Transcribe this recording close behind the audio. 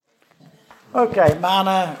Okay,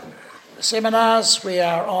 Mana Seminars, we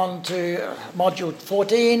are on to Module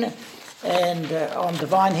 14 and on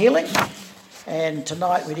Divine Healing. And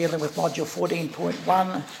tonight we're dealing with Module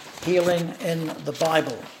 14.1, Healing in the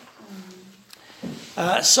Bible.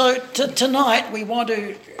 Tonight we want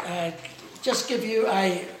to just give you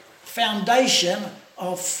a foundation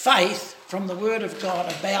of faith from the Word of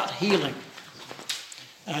God about healing.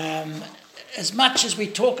 As much as we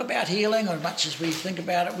talk about healing, or as much as we think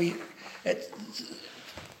about it,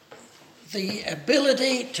 the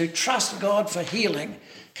ability to trust God for healing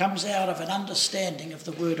comes out of an understanding of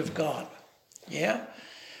the Word of God. Yeah?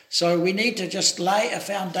 So we need to just lay a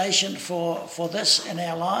foundation for this in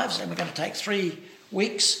our lives, and we're going to take 3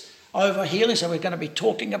 weeks over healing, so we're going to be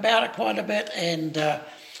talking about it quite a bit, and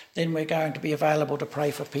then we're going to be available to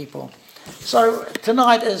pray for people. So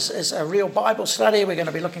tonight is a real Bible study. We're going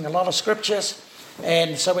to be looking at a lot of scriptures,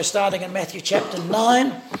 and so we're starting in Matthew chapter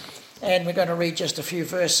 9, and we're going to read just a few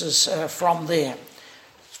verses from there.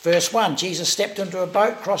 Verse 1, Jesus stepped into a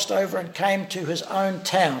boat, crossed over, and came to his own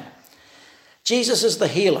town. Jesus is the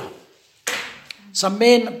healer. Some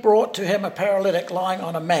men brought to him a paralytic lying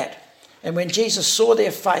on a mat, and when Jesus saw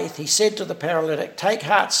their faith, he said to the paralytic, "Take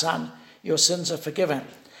heart, son, your sins are forgiven."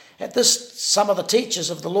 At this, some of the teachers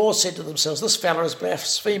of the law said to themselves, "This fellow is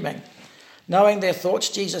blaspheming." Knowing their thoughts,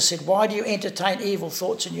 Jesus said, "Why do you entertain evil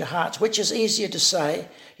thoughts in your hearts? Which is easier to say,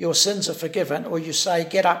 'Your sins are forgiven,' or you say,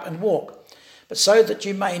 'Get up and walk'? But so that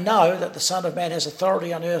you may know that the Son of Man has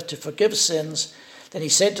authority on earth to forgive sins." Then he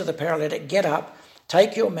said to the paralytic, "Get up,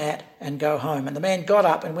 take your mat and go home." And the man got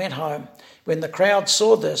up and went home. When the crowd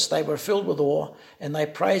saw this, they were filled with awe, and they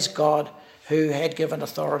praised God who had given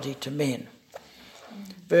authority to men.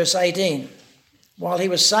 Verse 18, while he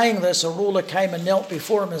was saying this, a ruler came and knelt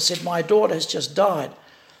before him and said, "My daughter has just died,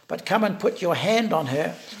 but come and put your hand on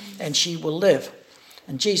her, and she will live."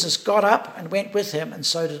 And Jesus got up and went with him, and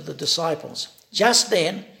so did the disciples. Just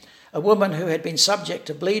then, a woman who had been subject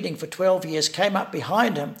to bleeding for 12 years came up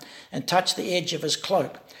behind him and touched the edge of his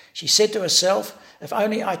cloak. She said to herself, "If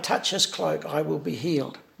only I touch his cloak, I will be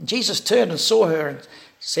healed." And Jesus turned and saw her and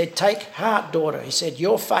said, "Take heart, daughter." He said,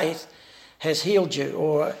 "Your faith has healed you."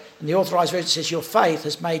 Or in the Authorized Version it says, "Your faith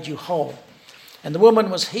has made you whole." And the woman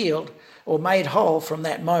was healed or made whole from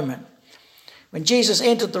that moment. When Jesus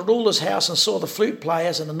entered the ruler's house and saw the flute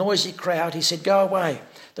players and the noisy crowd, he said, "Go away.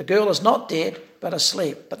 The girl is not dead, but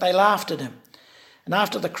asleep." But they laughed at him. And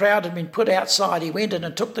after the crowd had been put outside, he went in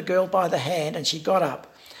and took the girl by the hand, and she got up.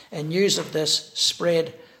 And news of this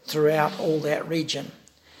spread throughout all that region.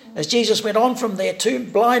 As Jesus went on from there, 2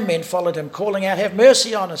 blind men followed him, calling out, "Have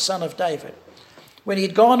mercy on us, Son of David." When he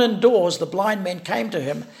had gone indoors, the blind men came to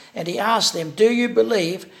him, and he asked them, "Do you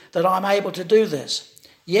believe that I'm able to do this?"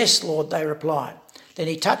 "Yes, Lord," they replied. Then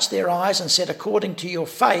he touched their eyes and said, "According to your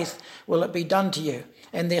faith will it be done to you."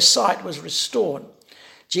 And their sight was restored.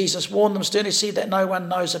 Jesus warned them sternly, "See that no one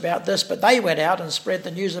knows about this," but they went out and spread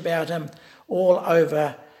the news about him all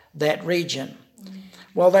over that region.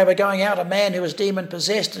 While they were going out, a man who was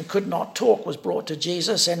demon-possessed and could not talk was brought to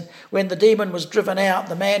Jesus, and when the demon was driven out,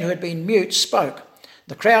 the man who had been mute spoke.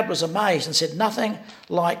 The crowd was amazed and said, "Nothing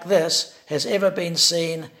like this has ever been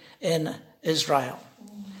seen in Israel."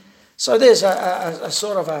 So there's a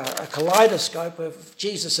sort of a kaleidoscope of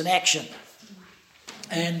Jesus in action.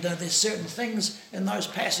 And there's certain things in those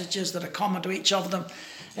passages that are common to each of them,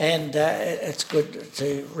 and it's good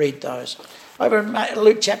to read those. Over in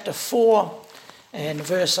Luke chapter 4 and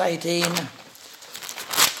verse 18,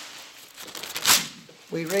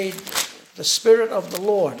 we read, "The Spirit of the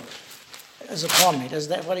Lord is upon me." Is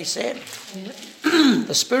that what he said?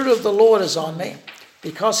 "The Spirit of the Lord is on me,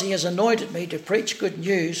 because he has anointed me to preach good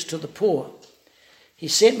news to the poor. He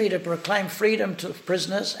sent me to proclaim freedom to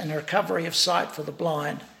prisoners and recovery of sight for the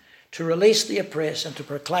blind, to release the oppressed, and to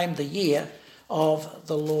proclaim the year of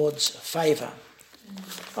the Lord's favour."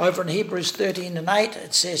 Over in Hebrews 13 and 8,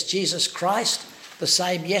 it says, "Jesus Christ, the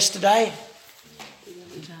same yesterday,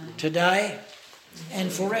 today,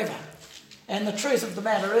 and forever." And the truth of the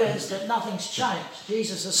matter is that nothing's changed.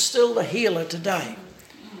 Jesus is still the healer today,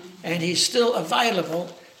 and he's still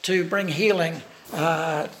available to bring healing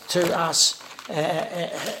to us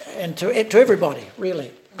and to everybody,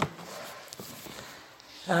 really.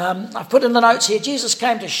 I've put in the notes here, Jesus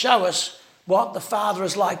came to show us what the Father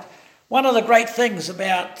is like. One of the great things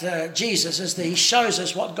about Jesus is that he shows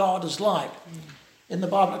us what God is like. In the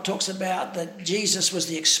Bible it talks about that Jesus was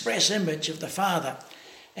the express image of the Father.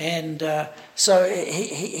 And so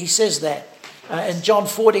he says that. In John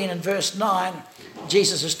 14 and verse 9,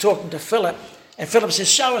 Jesus is talking to Philip, and Philip says,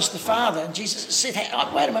 "Show us the Father." And Jesus said, "Hey,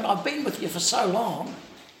 wait a minute, I've been with you for so long.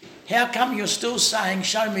 How come you're still saying,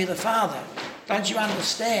 show me the Father? Don't you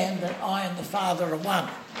understand that I and the Father are one?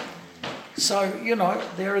 So,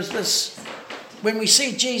 there is this, when we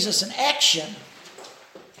see Jesus in action,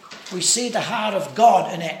 we see the heart of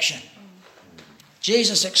God in action.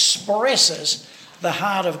 Jesus expresses the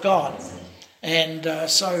heart of God. And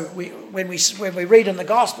so when we read in the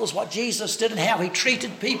Gospels what Jesus did and how he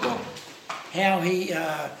treated people, how he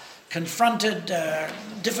confronted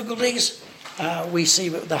difficulties, we see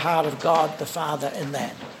the heart of God the Father in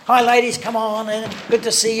that. Hi ladies, come on in. Good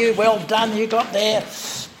to see you. Well done, you got there.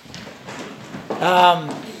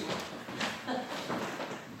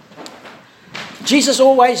 Jesus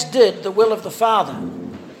always did the will of the Father.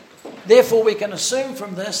 Therefore, we can assume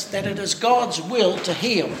from this that it is God's will to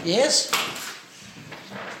heal. Yes?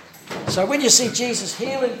 So when you see Jesus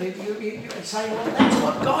healing people, you say, well, that's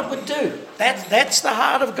what God would do. That's the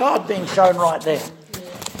heart of God being shown right there.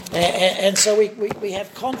 And so we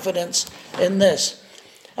have confidence in this.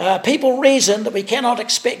 People reason that we cannot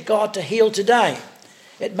expect God to heal today.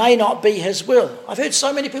 It may not be his will. I've heard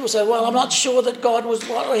so many people say, well, I'm not sure that God was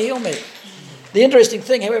want to heal me. The interesting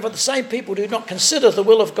thing, however, the same people do not consider the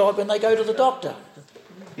will of God when they go to the doctor.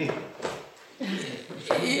 You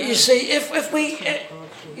see, if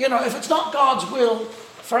it's not God's will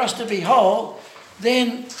for us to be whole,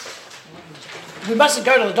 then we mustn't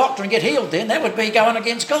go to the doctor and get healed then. That would be going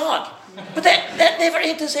against God. But that never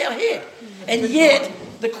enters our head. And yet,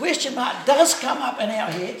 the question mark does come up in our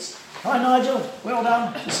heads. Hi, Nigel. Well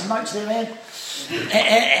done. There's some notes there, man.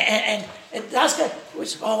 And it does go,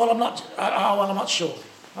 I'm not sure.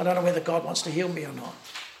 I don't know whether God wants to heal me or not.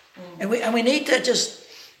 And we need to just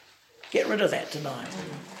get rid of that tonight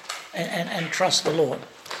and trust the Lord.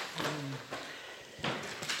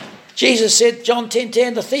 Jesus said, John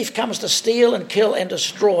 10:10, the thief comes to steal and kill and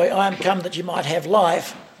destroy. I am come that you might have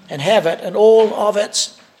life and have it in all of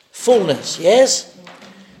its fullness. Yes?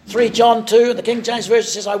 3 John 2, the King James Version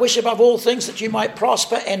says, I wish above all things that you might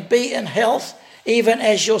prosper and be in health, even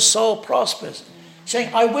as your soul prospers.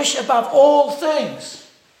 Saying, I wish above all things.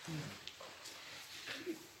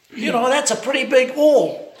 That's a pretty big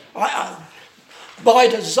all. My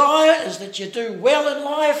desire is that you do well in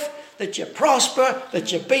life, that you prosper,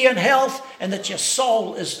 that you be in health, and that your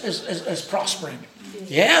soul is prospering.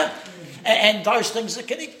 Yeah? And those things are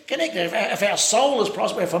connected. If our soul is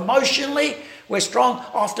prospering, if emotionally we're strong,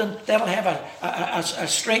 often that'll have a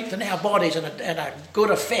strength in our bodies and a good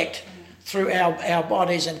effect through our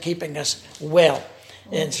bodies and keeping us well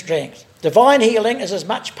in strength. Divine healing is as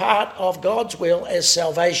much part of God's will as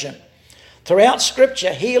salvation. Throughout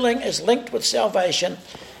Scripture, healing is linked with salvation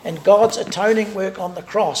and God's atoning work on the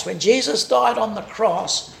cross. When Jesus died on the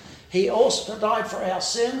cross, he also died for our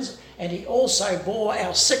sins and he also bore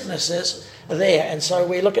our sicknesses there. And so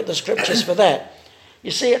we look at the Scriptures for that.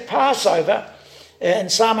 You see at Passover, in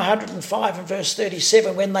Psalm 105 and verse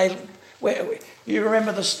 37, you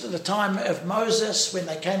remember the time of Moses when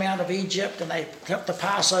they came out of Egypt and they took the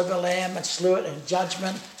Passover lamb and slew it and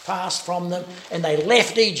judgment passed from them and they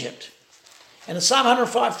left Egypt. And in Psalm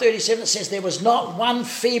 105:37 it says there was not one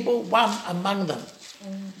feeble one among them.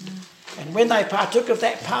 And when they partook of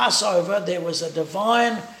that Passover, there was a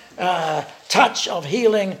divine touch of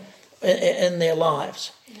healing in their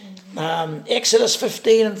lives. Exodus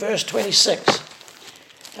 15 and verse 26.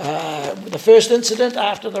 The first incident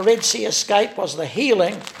after the Red Sea escape was the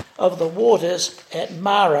healing of the waters at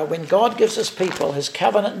Marah, when God gives his people his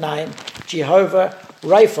covenant name, Jehovah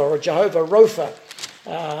Rapha or Jehovah Rapha.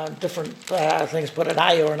 Different things put an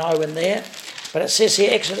A or an O in there. But it says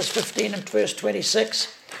here, Exodus 15 and verse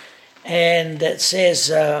 26, and it says,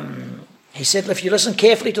 he said, if you listen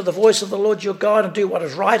carefully to the voice of the Lord your God and do what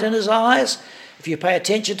is right in his eyes, if you pay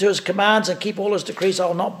attention to his commands and keep all his decrees, I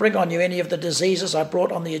will not bring on you any of the diseases I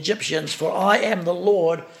brought on the Egyptians, for I am the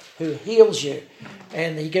Lord who heals you.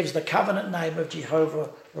 And he gives the covenant name of Jehovah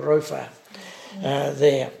Rapha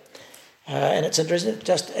there. And it's interesting,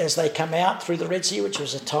 just as they come out through the Red Sea, which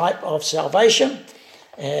was a type of salvation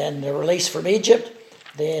and the release from Egypt,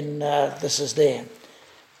 then this is there.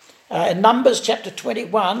 In Numbers chapter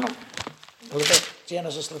 21,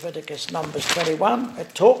 Genesis, Leviticus, Numbers 21,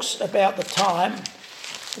 it talks about the time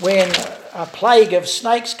when a plague of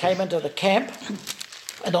snakes came into the camp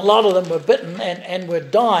and a lot of them were bitten and were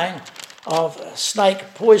dying of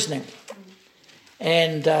snake poisoning.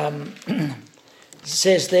 And it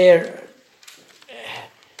says there,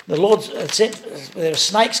 the Lord sent, there were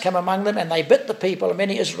snakes come among them and they bit the people and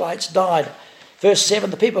many Israelites died. Verse 7,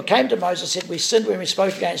 the people came to Moses and said, we sinned when we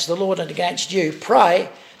spoke against the Lord and against you. Pray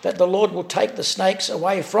that the Lord will take the snakes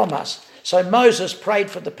away from us. So Moses prayed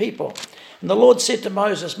for the people. And the Lord said to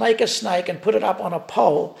Moses, make a snake and put it up on a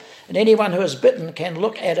pole, and anyone who is bitten can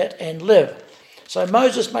look at it and live. So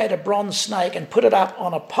Moses made a bronze snake and put it up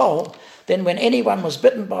on a pole. Then when anyone was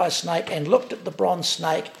bitten by a snake and looked at the bronze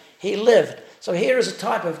snake, he lived. So here is a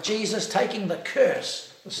type of Jesus taking the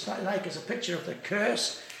curse. The snake is a picture of the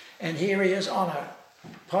curse. And here he is on a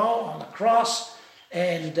pole, on the cross.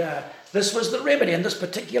 And this was the remedy. In this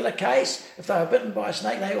particular case, if they were bitten by a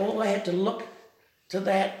snake, they had to look to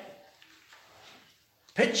that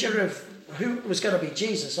picture of who was going to be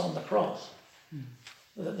Jesus on the cross.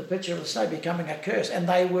 The picture of the snake becoming a curse, and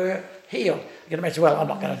they were healed. You can imagine, well, I'm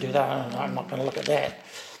not going to do that. I'm not going to look at that.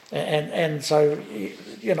 And so,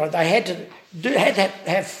 you know, they had to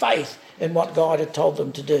have faith in what God had told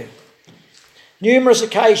them to do. Numerous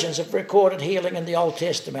occasions of recorded healing in the Old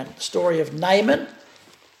Testament. The story of Naaman,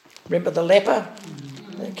 remember the leper?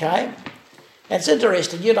 Okay. And it's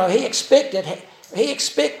interesting, you know, he expected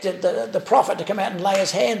the prophet to come out and lay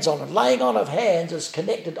his hands on him. Laying on of hands is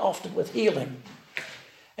connected often with healing.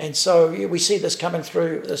 And so we see this coming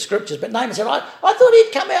through the scriptures. But Naaman said, I thought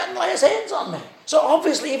he'd come out and lay his hands on me. So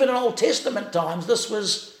obviously, even in Old Testament times, this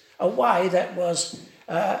was a way that was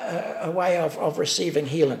a way of receiving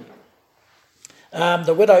healing.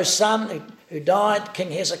 The widow's son who died,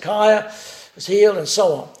 King Hezekiah, was healed, and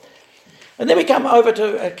so on. And then we come over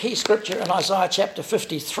to a key scripture in Isaiah chapter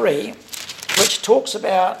 53, which talks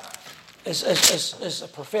about, is a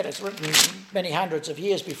prophetic. It's written many hundreds of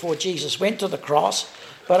years before Jesus went to the cross,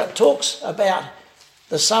 but it talks about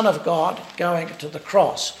the Son of God going to the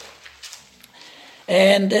cross.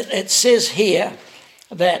 And it says here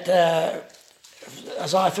that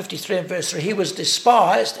Isaiah 53 and verse 3, he was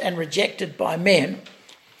despised and rejected by men.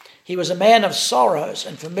 He was a man of sorrows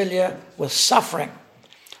and familiar with suffering.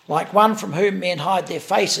 Like one from whom men hide their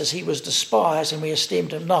faces, he was despised and we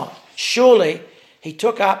esteemed him not. Surely he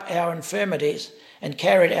took up our infirmities and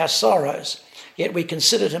carried our sorrows. Yet we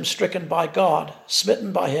considered him stricken by God,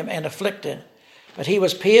 smitten by him and afflicted. But he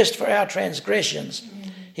was pierced for our transgressions.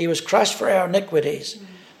 He was crushed for our iniquities.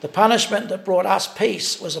 The punishment that brought us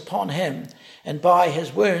peace was upon him, and by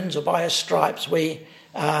his wounds or by his stripes we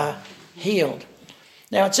are healed.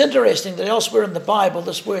 Now it's interesting that elsewhere in the Bible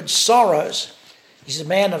this word sorrows, he's a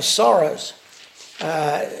man of sorrows,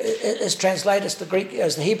 is translated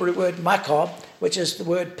as the Hebrew word makob, which is the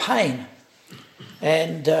word pain.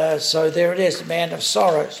 And so there it is, the man of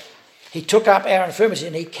sorrows. He took up our infirmities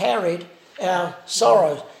and he carried our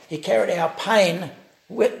sorrows. He carried our pain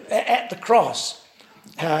at the cross.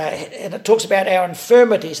 And it talks about our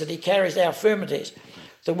infirmities, that he carries our infirmities.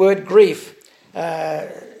 The word grief,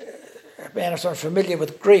 man, I'm not familiar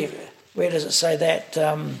with grief. Where does it say that?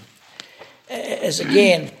 Is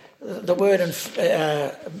again the word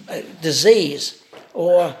disease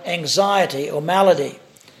or anxiety or malady.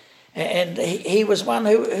 And he was one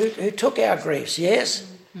who took our griefs, yes?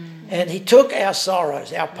 And he took our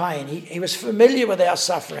sorrows, our pain. He was familiar with our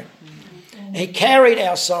suffering. He carried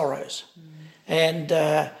our sorrows.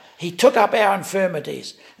 And he took up our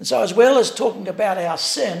infirmities. And so as well as talking about our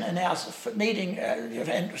sin and our needing,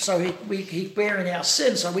 and so he bearing our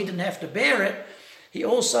sin so we didn't have to bear it, he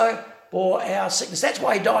also bore our sickness. That's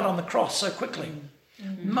why he died on the cross so quickly.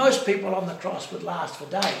 Most people on the cross would last for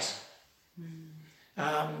days.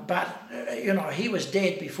 But he was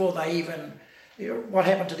dead before they even... what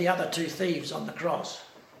happened to the other two thieves on the cross?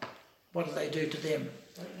 What did they do to them?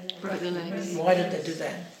 Broke their legs. Why did they do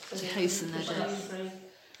that? To hasten their death.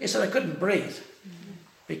 Yeah, so they couldn't breathe.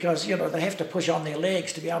 Because, they have to push on their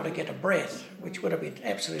legs to be able to get a breath, which would have been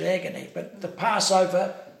absolute agony. But the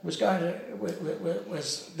Passover was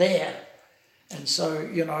was there. And so,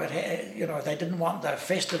 they didn't want the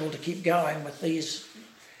festival to keep going with these...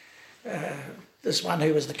 this one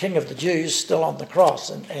who was the king of the Jews still on the cross,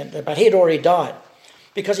 but he'd already died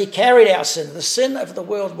because he carried our sin. The sin of the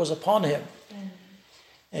world was upon him,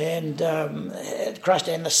 and it crushed,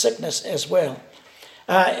 and the sickness as well.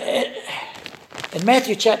 In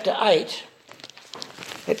Matthew chapter 8,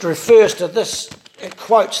 it refers to this, it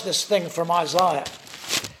quotes this thing from Isaiah.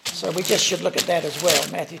 So we just should look at that as well,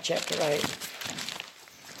 Matthew chapter 8,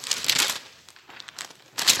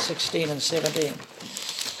 16 and 17.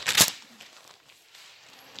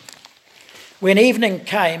 When evening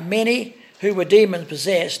came, many who were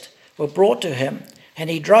demon-possessed were brought to him, and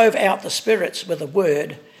he drove out the spirits with a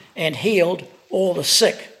word and healed all the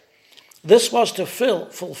sick. This was to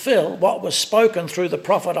fulfill what was spoken through the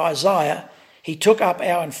prophet Isaiah. He took up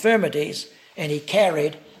our infirmities and he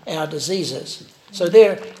carried our diseases. So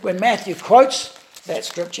there, when Matthew quotes that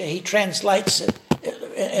scripture, he translates it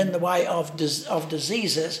in the way of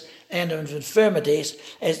diseases and of infirmities,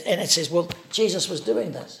 and it says, well, Jesus was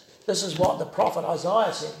doing this. This is what the prophet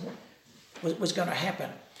Isaiah said was going to happen.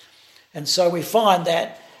 And so we find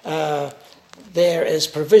that there is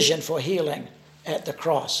provision for healing at the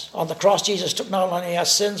cross. On the cross, Jesus took not only our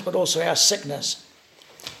sins, but also our sickness.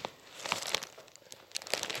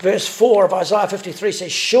 Verse 4 of Isaiah 53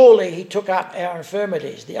 says, surely he took up our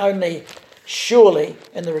infirmities. The only surely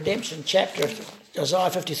in the redemption chapter of Isaiah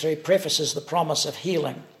 53 prefaces the promise of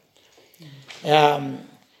healing.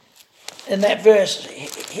 In that verse,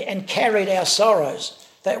 and carried our sorrows.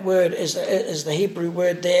 That word is the Hebrew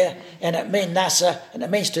word there, and it means nasa, and it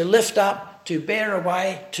means to lift up, to bear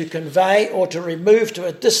away, to convey, or to remove to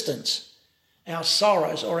a distance our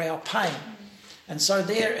sorrows or our pain. And so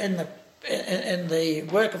there in the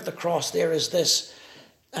work of the cross, there is this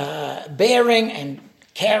bearing and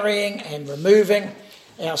carrying and removing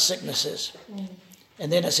our sicknesses.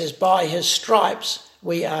 And then it says, by his stripes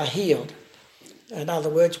we are healed. In other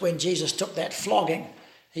words, when Jesus took that flogging,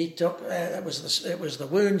 he took it was the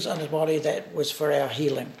wounds on his body that was for our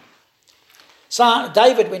healing.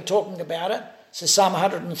 David, when talking about it, says Psalm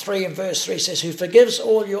 103 and verse 3 says, who forgives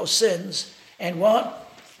all your sins and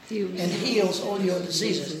what? And heals all your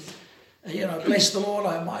diseases. Bless the Lord,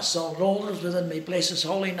 O my soul, and all that is within me, bless his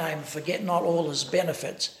holy name, and forget not all his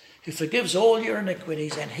benefits, who forgives all your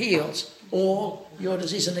iniquities and heals all your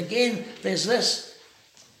disease. And again, there's this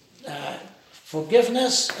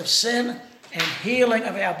forgiveness of sin and healing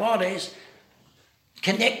of our bodies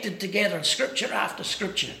connected together in scripture after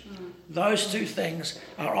scripture. Those two things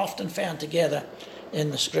are often found together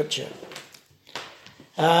in the scripture.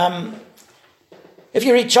 If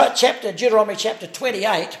you read Deuteronomy chapter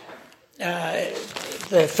 28,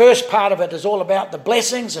 the first part of it is all about the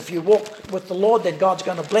blessings. If you walk with the Lord, then God's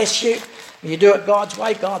going to bless you. When you do it God's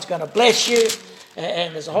way, God's going to bless you.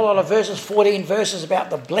 And there's a whole lot of verses, 14 verses about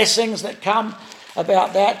the blessings that come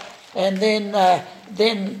about that. And then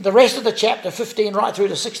the rest of the chapter, 15 right through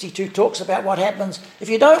to 62, talks about what happens if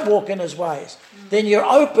you don't walk in his ways. Then you're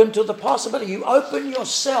open to the possibility. You open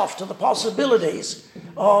yourself to the possibilities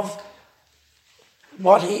of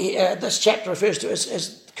what this chapter refers to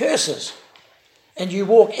as curses. And you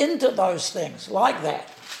walk into those things like that.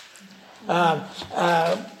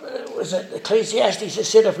 Was it Ecclesiastes has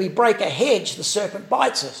said, if we break a hedge, the serpent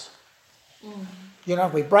bites us.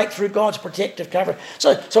 We break through God's protective cover.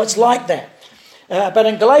 So it's like that. But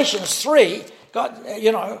in Galatians 3, God,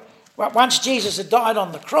 once Jesus had died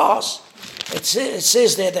on the cross, it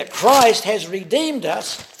says there that Christ has redeemed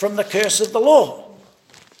us from the curse of the law.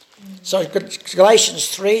 So Galatians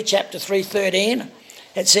 3, chapter 3:13,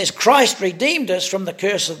 it says, Christ redeemed us from the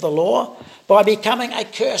curse of the law by becoming a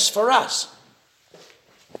curse for us.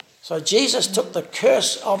 So Jesus took the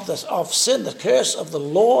curse of sin, the curse of the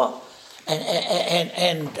law,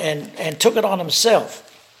 and took it on himself.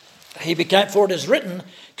 He became, for it is written,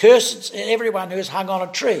 cursed everyone who is hung on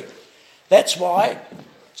a tree. That's why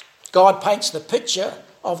God paints the picture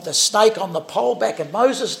of the snake on the pole back in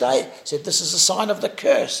Moses' day. He said, this is a sign of the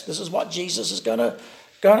curse. This is what Jesus is going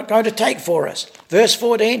to take for us. Verse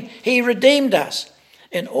 14, he redeemed us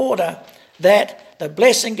in order that the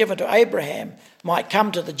blessing given to Abraham might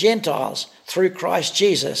come to the Gentiles through Christ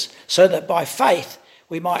Jesus, so that by faith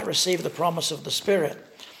we might receive the promise of the Spirit.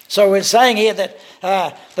 So we're saying here that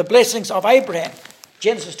the blessings of Abraham,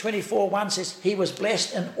 Genesis 24:1 says he was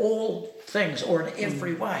blessed in all things or in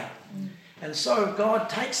every way. And so God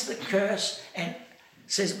takes the curse and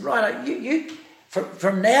says, right, you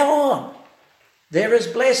from now on, there is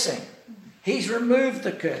blessing. He's removed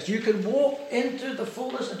the curse. You can walk into the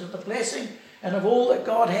fullness, into the blessing and of all that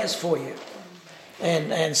God has for you.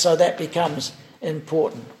 And so that becomes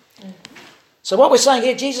important. So what we're saying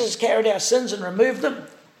here, Jesus has carried our sins and removed them.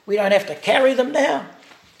 We don't have to carry them now.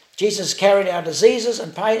 Jesus carried our diseases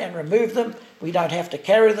and pain and removed them. We don't have to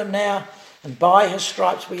carry them now. And by his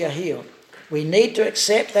stripes we are healed. We need to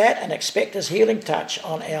accept that and expect his healing touch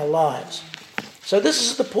on our lives. So this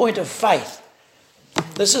is the point of faith.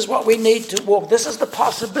 This is what we need to walk. This is the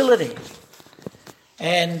possibility.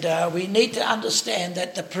 And we need to understand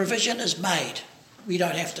that the provision is made. We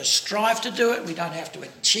don't have to strive to do it. We don't have to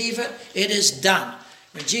achieve it. It is done.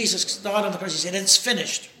 When Jesus died on the cross, he said, it's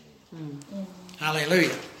finished.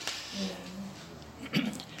 Hallelujah.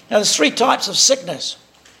 Now, there's three types of sickness.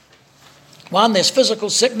 One, there's physical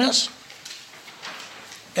sickness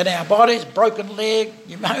in our bodies, broken leg,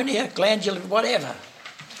 pneumonia, glandular, whatever,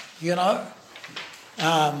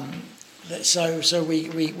 So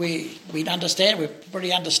we understand, we're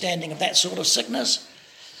pretty understanding of that sort of sickness.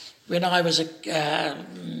 When I was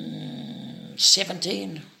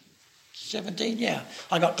 17,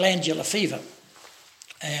 I got glandular fever,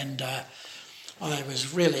 and I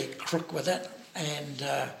was really crook with it. and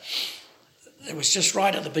it was just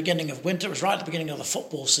right at the beginning of winter. It was right at the beginning of the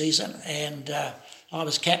football season, and I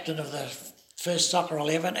was captain of the first soccer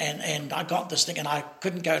 11, and I got this thing, and I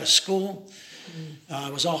couldn't go to school. I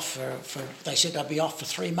was off for they said I'd be off for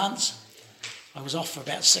 3 months. I was off for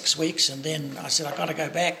about 6 weeks, and then I said, I've got to go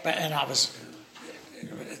back, and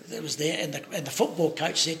it was there, and the football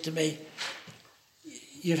coach said to me,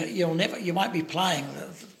 you won't be playing.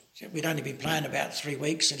 We'd only been playing about 3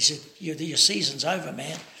 weeks, and he said, your season's over,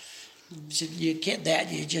 man. He said, you get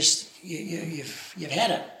that, you've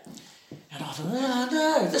had it. And I thought, oh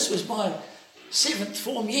no, this was my 7th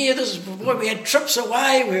form year. This is where we had trips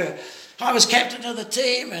away. I was captain of the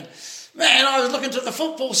team, and man, I was looking to the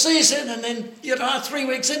football season, and then 3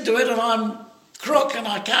 weeks into it, and I'm crook, and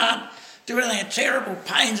I can't do anything. I had terrible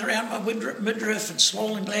pains around my midriff and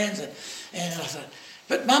swollen glands, and I thought,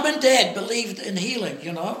 but Mum and Dad believed in healing,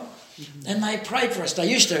 and they prayed for us. They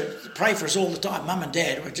used to pray for us all the time. Mum and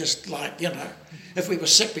Dad were just like, if we were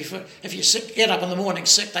sick, if you're sick, get up in the morning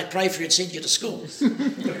sick, they pray for you and send you to school.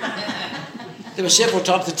 There were several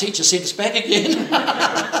times the teacher sent us back again.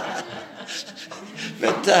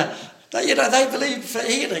 But, they believed for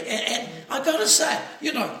healing. And I've got to say,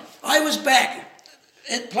 I was back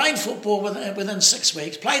playing football within 6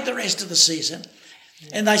 weeks, played the rest of the season,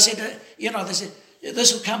 and they said,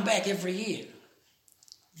 this will come back every year.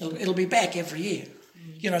 It'll be back every year.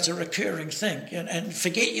 It's a recurring thing. And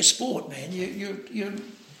forget your sport, man. You're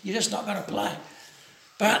just not going to play.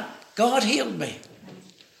 But God healed me.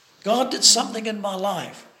 God did something in my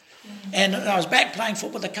life. And I was back playing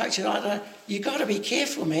football. The coach said, you've got to be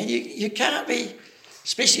careful, man. You can't be,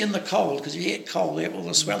 especially in the cold, because you get cold, you have all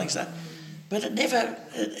the swelling stuff. But it never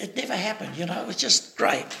happened, It was just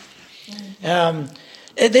great.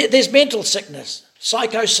 There's mental sickness.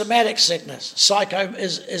 Psychosomatic sickness. Psycho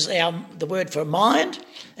is the word for mind,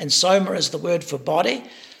 and soma is the word for body.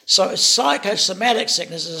 So psychosomatic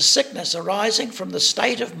sickness is a sickness arising from the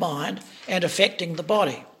state of mind and affecting the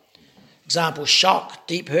body. Example, shock,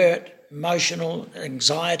 deep hurt, emotional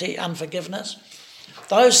anxiety, unforgiveness.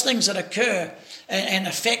 Those things that occur and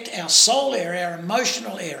affect our soul area, our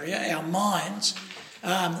emotional area, our minds,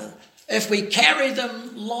 if we carry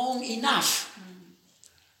them long enough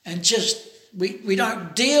and just we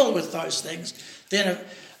don't deal with those things, then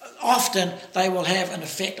often they will have an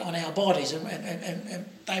effect on our bodies. And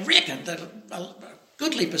they reckon that a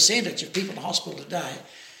goodly percentage of people in hospital today,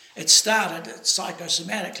 it started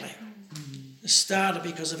psychosomatically. It started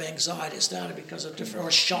because of anxiety. It started because of or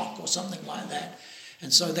a shock or something like that.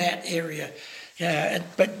 And so that area,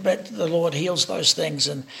 but the Lord heals those things.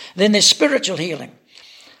 And then there's spiritual healing.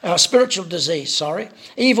 Spiritual disease,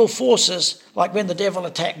 evil forces, like when the devil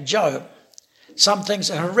attacked Job. Some things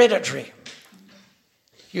are hereditary.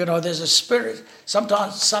 There's a spirit.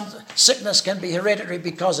 Sometimes some sickness can be hereditary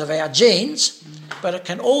because of our genes, but it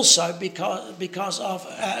can also be because of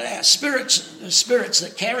our spirits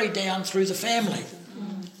that carry down through the family.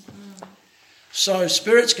 So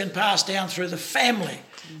spirits can pass down through the family.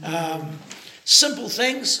 Simple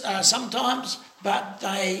things sometimes, but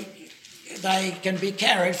they can be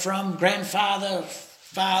carried from grandfather,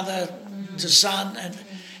 father to son,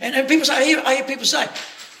 and people say, I hear people say,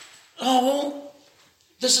 oh, well,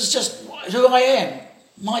 this is just who I am.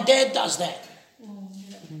 My dad does that.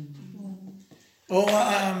 Or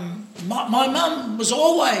my mum was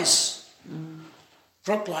always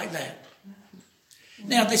crook like that.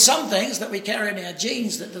 Now, there's some things that we carry in our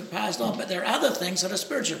genes that are passed on, but there are other things that are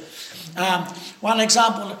spiritual. One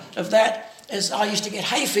example of that is I used to get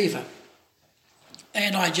hay fever.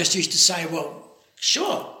 And I just used to say, well,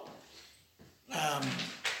 sure.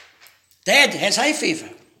 Dad has hay fever.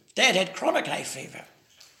 Dad had chronic hay fever,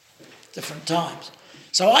 different times.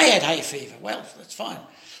 So I had hay fever. Well, that's fine.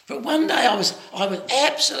 But one day I was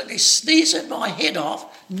absolutely sneezing my head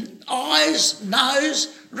off, eyes,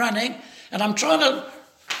 nose running, and I'm trying to,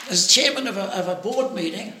 as chairman of a board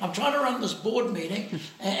meeting, I'm trying to run this board meeting,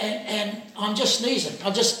 and I'm just sneezing.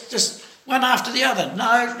 I'm just one after the other,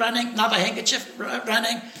 nose running, another handkerchief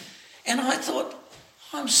running, and I thought,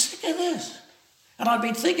 I'm sick of this. And I'd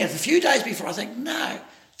been thinking a few days before, I think, no,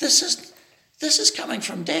 this is coming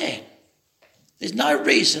from Dad. There's no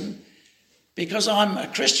reason, because I'm a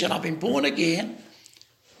Christian, I've been born again,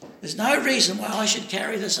 there's no reason why I should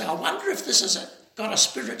carry this. I wonder if this has got a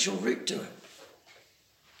spiritual root to it.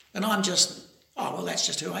 And I'm just, that's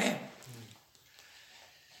just who I am.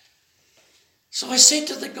 So I said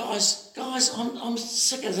to the guys, I'm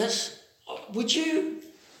sick of this. Would you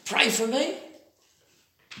pray for me?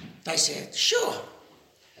 They said, sure.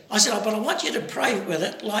 I said, but I want you to pray with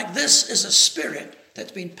it like this is a spirit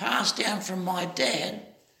that's been passed down from my dad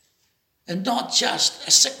and not just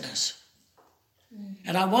a sickness.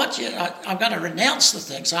 And I want you, I'm going to renounce the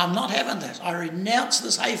thing, so I'm not having this. I renounce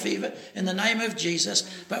this hay fever in the name of Jesus,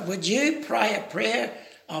 but would you pray a prayer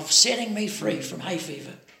of setting me free from hay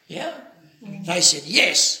fever? Yeah? They said,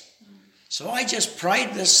 yes. So I just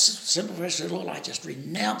prayed this simple prayer, said, Lord, I just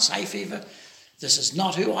renounce hay fever. This is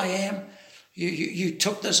not who I am. You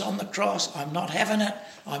took this on the cross. I'm not having it.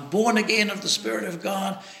 I'm born again of the Spirit of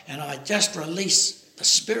God, and I just release the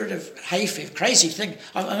spirit of hay fever. Crazy thing.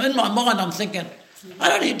 I'm in my mind, I'm thinking, I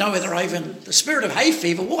don't even know whether the spirit of hay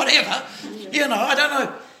fever, whatever, I don't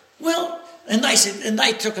know. Well, and they said, and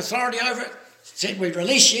they took authority over it, said, we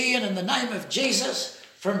release you in the name of Jesus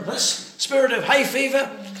from this spirit of hay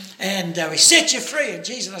fever, and we set you free. And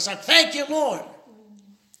Jesus, I said, thank you, Lord.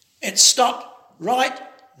 It stopped right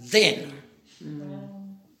then.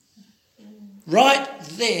 Right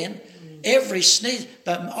then, every sneeze,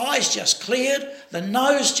 the eyes just cleared, the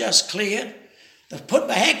nose just cleared. I put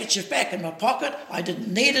my handkerchief back in my pocket. I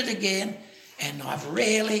didn't need it again. And I've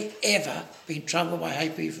rarely ever been troubled by hay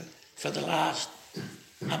fever for the last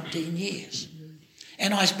umpteen years.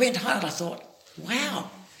 And I went home and I thought,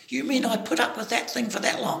 wow, you mean I put up with that thing for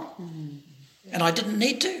that long? And I didn't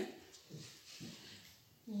need to?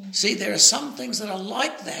 See, there are some things that are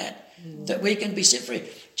like that we can be set free.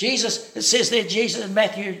 Jesus, it says there, Jesus in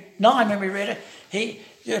Matthew 9 when we read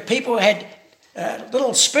it, people had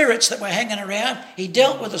little spirits that were hanging around. He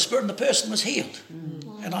dealt with the spirit and the person was healed.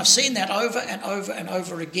 And I've seen that over and over and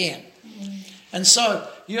over again. And so,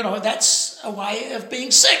 that's a way of being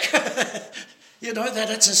sick. That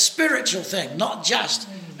it's a spiritual thing, not just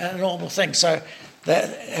a normal thing. So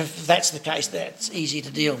if that's the case, that's easy to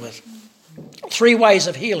deal with. 3 ways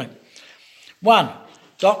of healing. 1,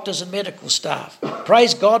 doctors and medical staff.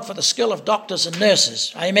 Praise God for the skill of doctors and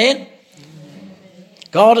nurses. Amen?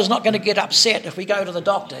 God is not going to get upset if we go to the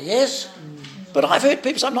doctor, yes? But I've heard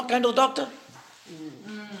people say, I'm not going to the doctor.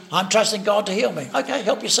 I'm trusting God to heal me. Okay,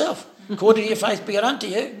 help yourself. According to your faith be it unto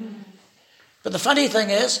you. But the funny thing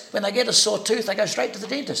is, when they get a sore tooth, they go straight to the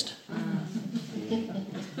dentist.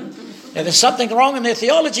 Now, there's something wrong in their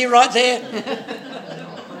theology right there.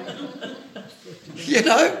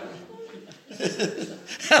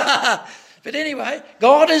 But anyway,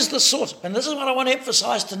 God is the source. And this is what I want to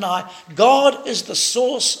emphasize tonight. God is the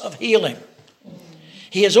source of healing.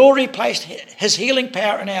 He has already placed his healing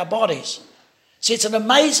power in our bodies. See, it's an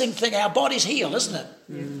amazing thing. Our bodies heal, isn't it?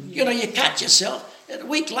 You cut yourself. A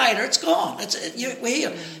week later, it's gone. We're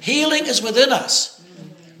healed. Healing is within us.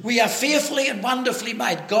 We are fearfully and wonderfully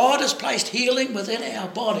made. God has placed healing within our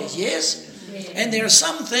bodies, yes? And there are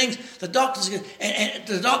some things the doctors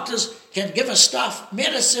can give us stuff,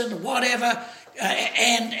 medicine, whatever,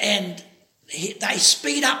 and they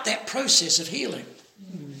speed up that process of healing.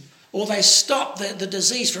 Or they stop the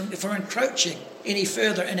disease from encroaching any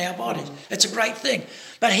further in our bodies. It's a great thing.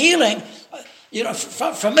 But healing,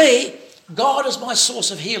 for me, God is my source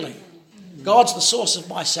of healing. God's the source of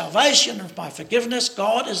my salvation, of my forgiveness.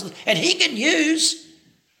 And he can use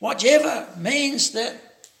whichever means that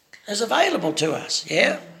is available to us,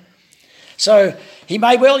 yeah? So he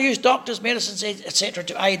may well use doctors, medicines, etc.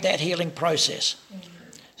 to aid that healing process.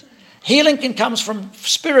 Healing comes from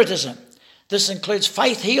spiritism. This includes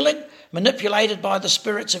faith healing, manipulated by the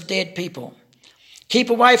spirits of dead people. Keep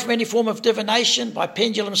away from any form of divination by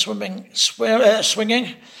pendulum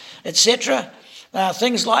swinging, etc.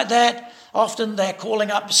 Things like that. Often they're calling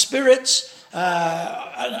up spirits,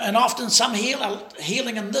 and often some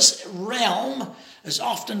healing in this realm is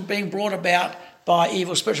often being brought about by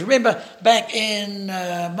evil spirits. Remember, back in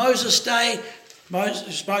Moses' day,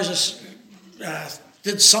 Moses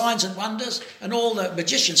did signs and wonders, and all the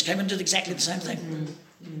magicians came and did exactly the same thing.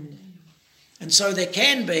 And so there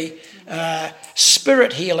can be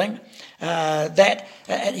spirit healing that,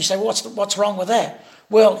 and you say, what's wrong with that?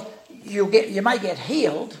 Well, you may get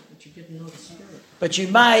healed, but you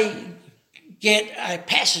may get a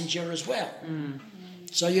passenger as well.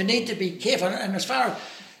 So you need to be careful, and as far as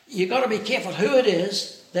you've got to be careful who it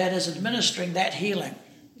is that is administering that healing.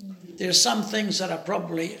 There's some things that are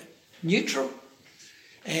probably neutral,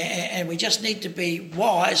 and we just need to be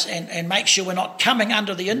wise and make sure we're not coming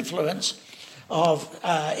under the influence of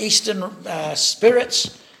Eastern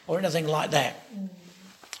spirits or anything like that.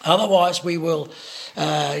 Otherwise, we will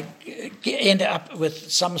end up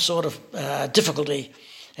with some sort of difficulty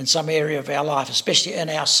in some area of our life, especially in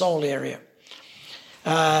our soul area.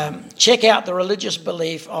 Check out the religious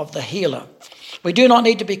belief of the healer. We do not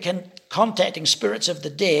need to be contacting spirits of the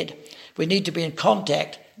dead. We need to be in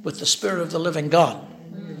contact with the Spirit of the living God.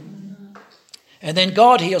 And then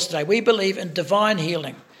God heals today. We believe in divine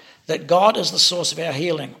healing, that God is the source of our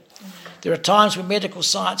healing. There are times when medical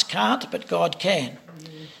science can't, but God can.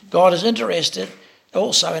 God is interested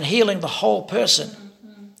also in healing the whole person.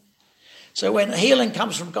 So when healing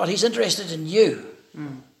comes from God, he's interested in you.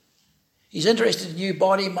 He's interested in you,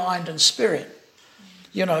 body, mind and spirit.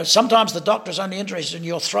 You know, sometimes the doctor's only interested in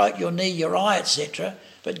your throat, your knee, your eye, etc.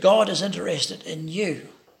 But God is interested in you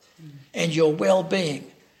and your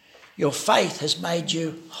well-being. Your faith has made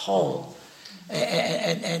you whole.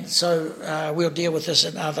 And so we'll deal with this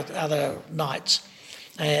in other nights.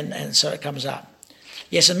 And so it comes up.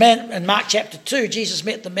 Yes, in Mark chapter 2, Jesus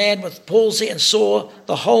met the man with palsy and saw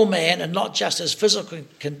the whole man and not just his physical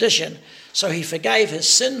condition. So he forgave his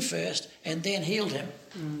sin first and then healed him.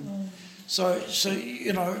 So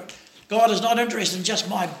you know, God is not interested in just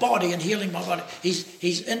my body and healing my body.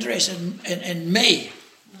 He's interested in me,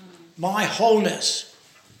 my wholeness.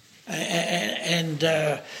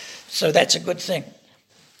 And so that's a good thing.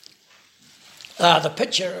 The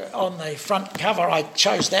picture on the front cover, I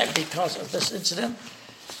chose that because of this incident.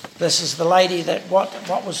 This is the lady that,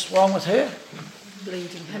 what was wrong with her?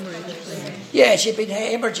 Bleeding, hemorrhage. Yeah, she'd been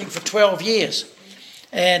hemorrhaging for 12 years.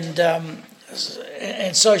 And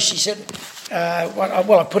so she said,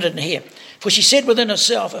 I put it in here. For she said within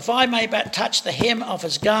herself, if I may but touch the hem of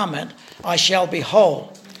his garment, I shall be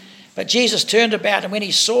whole. But Jesus turned about, and when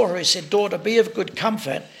he saw her, he said, daughter, be of good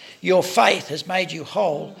comfort. Your faith has made you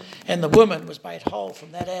whole. And the woman was made whole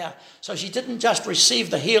from that hour. So she didn't just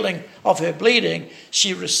receive the healing of her bleeding,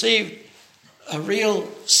 she received a real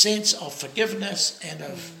sense of forgiveness and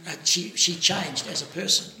she changed as a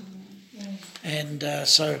person. And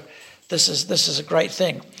so this is a great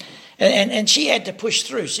thing. And she had to push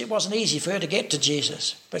through. So it wasn't easy for her to get to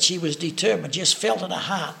Jesus, but she was determined, just felt in her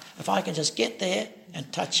heart, if I can just get there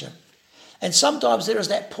and touch him. And sometimes there is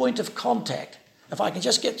that point of contact. If I can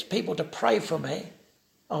just get people to pray for me,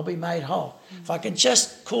 I'll be made whole. If I can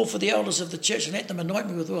just call for the elders of the church and let them anoint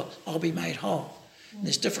me with oil, I'll be made whole. And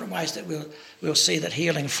there's different ways that we'll see that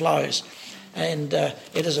healing flows. And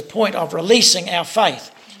it is a point of releasing our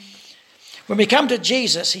faith. When we come to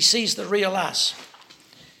Jesus, he sees the real us.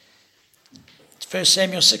 1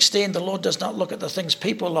 Samuel 16, the Lord does not look at the things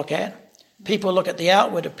people look at. People look at the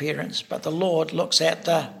outward appearance, but the Lord looks at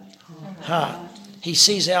the heart. He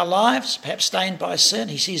sees our lives, perhaps stained by sin.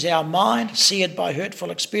 He sees our mind, seared by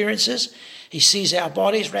hurtful experiences. He sees our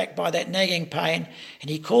bodies racked by that nagging pain, and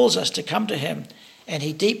he calls us to come to him, and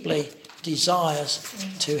he deeply desires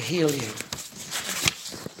to heal you.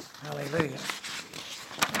 Hallelujah.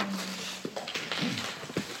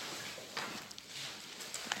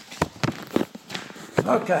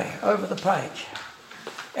 Okay, over the page.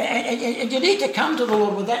 And you need to come to the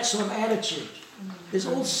Lord with that sort of attitude. There's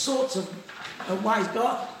all sorts of ways.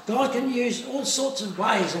 God can use all sorts of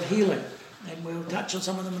ways of healing, and we'll touch on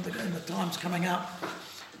some of them in the times coming up.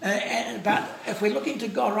 But if we're looking to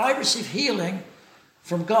God, I receive healing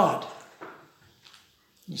from God.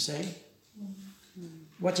 You see?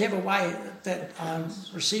 Whichever way that I'm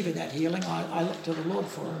receiving that healing, I look to the Lord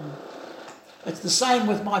for it. It's the same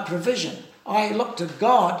with my provision. I look to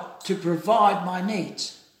God to provide my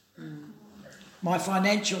needs, my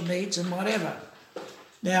financial needs and whatever.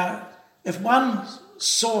 Now, if one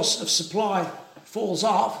source of supply falls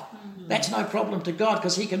off, that's no problem to God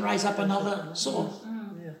because he can raise up another source.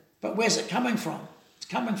 But where's it coming from? It's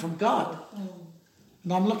coming from God.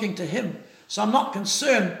 And I'm looking to him. So I'm not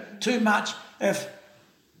concerned too much if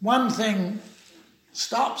one thing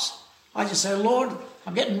stops. I just say, Lord,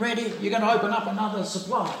 I'm getting ready. You're going to open up another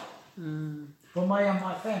supply for me and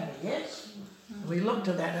my family. Yes? We look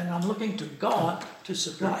to that, and I'm looking to God to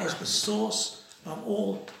supply as the source of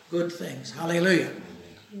all good things. Hallelujah.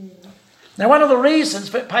 Now, one of the reasons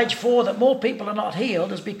for page 4 that more people are not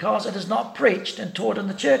healed is because it is not preached and taught in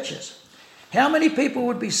the churches. How many people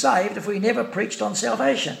would be saved if we never preached on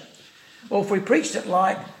salvation? Or if we preached it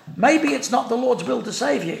like, maybe it's not the Lord's will to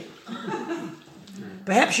save you.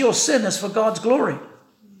 Perhaps your sin is for God's glory.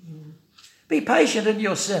 Be patient in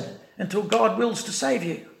your sin until God wills to save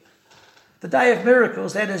you. The day of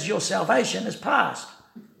miracles, that is your salvation, is past.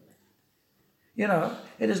 You know,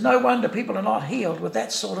 it is no wonder people are not healed with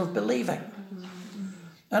that sort of believing.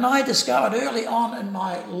 And I discovered early on in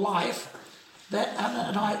my life that,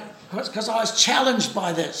 because I was challenged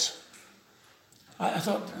by this, I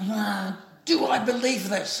thought, do I believe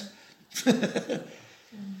this?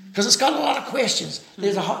 Because it's got a lot of questions.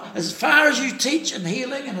 As far as you teach in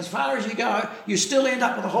healing and as far as you go, you still end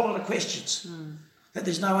up with a whole lot of questions that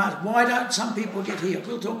there's no answer. Why don't some people get healed?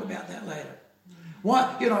 We'll talk about that later.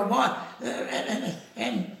 Why,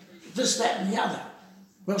 and this, that, and the other.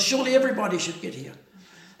 Well, surely everybody should get healed.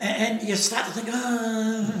 And you start to think,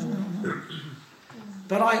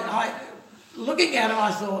 But looking at it,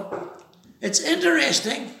 I thought, it's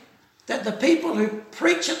interesting that the people who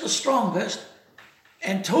preach it the strongest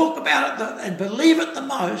and talk about it and believe it the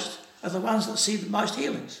most are the ones that see the most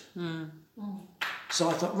healings. So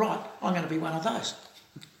I thought, right, I'm going to be one of those.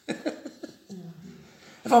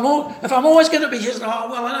 If I'm always going to be his, I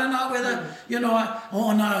don't know whether, no,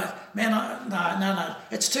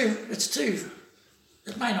 it's too,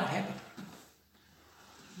 it may not happen.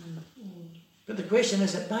 But the question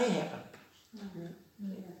is, it may happen.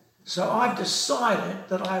 So I've decided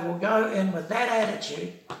that I will go in with that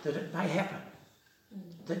attitude that it may happen.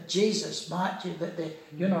 That Jesus might,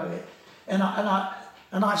 and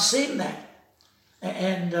I've seen that.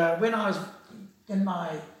 And when I was in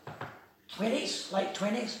my 20s, late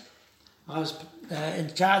 20s, I was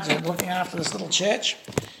in charge of looking after this little church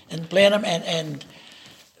in Blenheim, and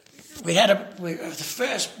we had the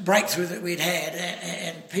first breakthrough that we'd had,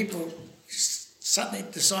 and people suddenly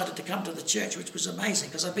decided to come to the church, which was amazing,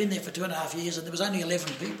 because I've been there for 2.5 years, and there was only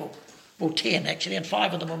 11 people, well 10 actually, and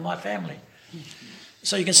 5 of them were my family.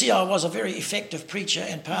 So you can see I was a very effective preacher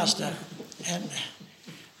and pastor,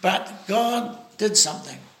 but God did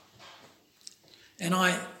something, and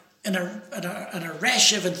I, in a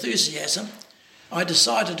rash of enthusiasm, I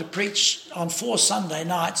decided to preach on 4 Sunday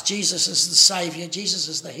nights. Jesus is the Saviour, Jesus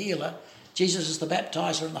is the healer, Jesus is the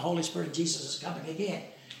baptizer, and the Holy Spirit, and Jesus is coming again.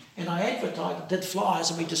 And I advertised, did flyers,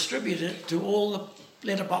 and we distributed it to all the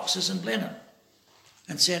letterboxes in Blenheim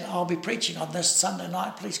and said, I'll be preaching on this Sunday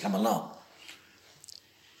night, please come along.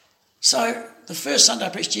 So the first Sunday I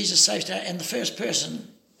preached Jesus Saves Today, and the first person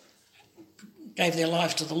gave their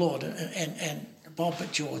life to the Lord, and Bob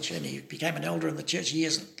McGeorge, and he became an elder in the church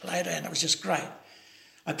years later, and it was just great.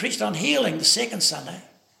 I preached on healing the second Sunday,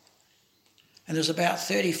 and there was about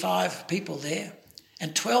 35 people there,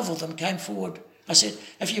 and 12 of them came forward. I said,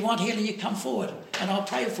 if you want healing, you come forward, and I'll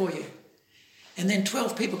pray for you. And then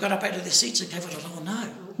 12 people got up out of their seats and came forward, oh no.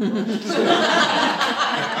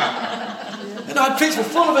 And I preached with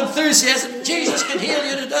full of enthusiasm, Jesus can heal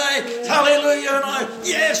you today, hallelujah, and I,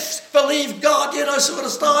 yes, believe God, sort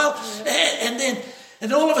of style.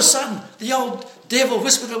 And all of a sudden, the old devil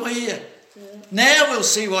whispered in my ear, now we'll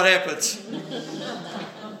see what happens.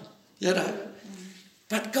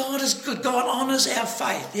 But God is good. God honours our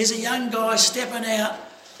faith. There's a young guy stepping out,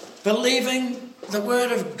 believing the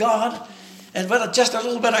word of God, and with just a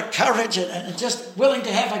little bit of courage and just willing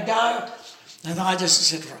to have a go. And I just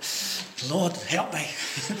said, Lord, help me.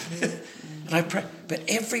 And I prayed. But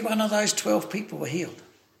every one of those 12 people were healed.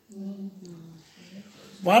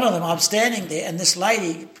 One of them, I'm standing there, and this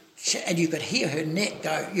lady, and you could hear her neck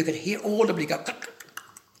go, you could hear audibly go,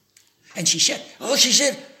 and she said,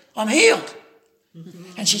 I'm healed.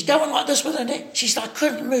 And she's going like this with her neck. She said, I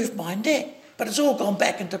couldn't move my neck, but it's all gone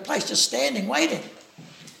back into place, just standing, waiting.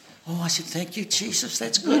 Oh, I said, thank you, Jesus,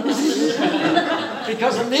 that's good.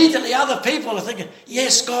 Because immediately other people are thinking,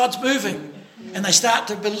 yes, God's moving. And they start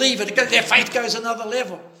to believe it. Their faith goes another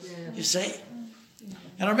level, you see.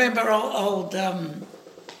 And I remember old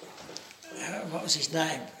what was his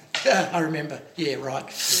name? I remember. Yeah, right.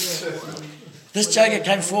 This joker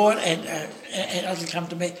came forward and it'll come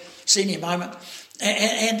to me, senior moment.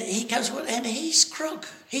 And he comes forward and he's crook.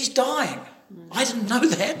 He's dying. I didn't know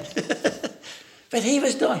that. But he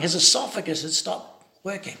was dying. His esophagus had stopped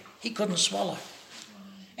working. He couldn't swallow.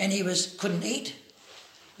 And he couldn't eat.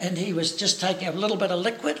 And he was just taking a little bit of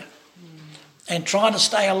liquid and trying to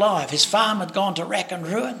stay alive. His farm had gone to rack and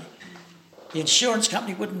ruin. The insurance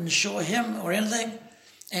company wouldn't insure him or anything.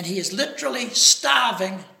 And he is literally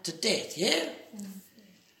starving to death, yeah?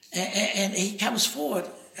 And he comes forward,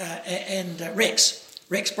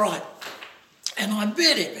 Rex Bright. And I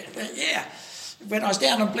met him, yeah. When I was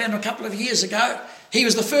down in Blenheim a couple of years ago, he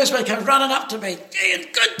was the first one to come running up to me. Ian,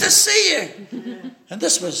 good to see you. And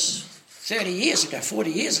this was 30 years ago,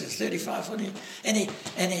 40 years ago, 35, 40 years.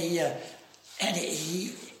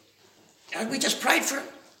 And we just prayed for him.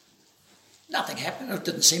 Nothing happened. It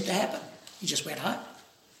didn't seem to happen. He just went home.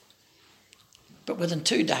 But within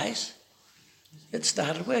 2 days, it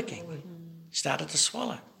started working. He started to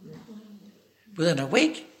swallow. Within a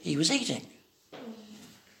week, he was eating.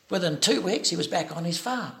 Within 2 weeks, he was back on his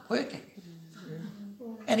farm working.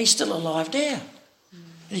 And he's still alive now.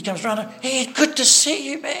 And he comes running, hey, good to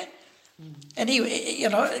see you, man. And he,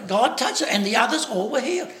 God touched it, and the others all were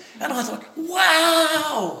healed. And I thought,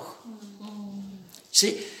 wow.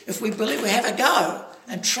 See, if we believe, we have a go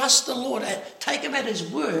and trust the Lord, take him at his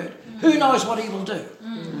word, who knows what he will do?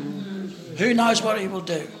 Who knows what he will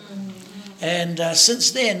do? And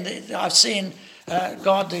since then, I've seen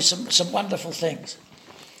God do some wonderful things.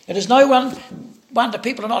 It is no one wonder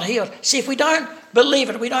people are not healed. See, if we don't believe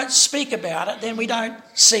it, we don't speak about it, then we don't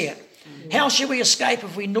see it. How shall we escape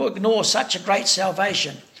if we ignore such a great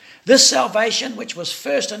salvation? This salvation, which was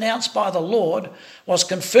first announced by the Lord, was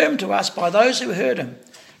confirmed to us by those who heard him.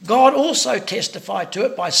 God also testified to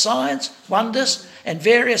it by signs, wonders, and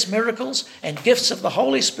various miracles and gifts of the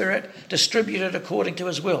Holy Spirit distributed according to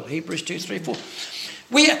his will. Hebrews 2, 3, 4.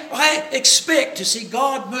 I expect to see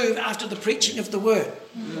God move after the preaching of the word.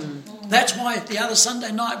 That's why the other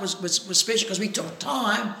Sunday night was special, because we took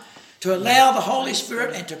time to allow the Holy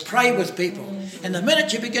Spirit and to pray with people. And the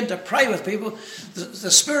minute you begin to pray with people, the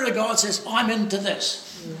Spirit of God says, I'm into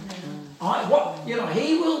this.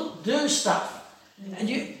 He will do stuff. And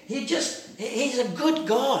he's a good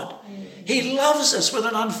God. He loves us with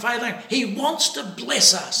an unfailing. He wants to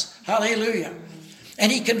bless us. Hallelujah.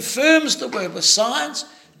 And he confirms the word with signs,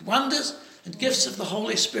 wonders, and gifts of the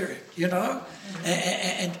Holy Spirit,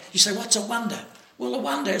 And you say, what's a wonder? Well, a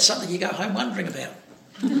wonder is something you go home wondering about.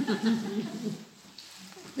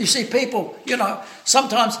 You see people,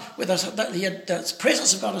 sometimes with the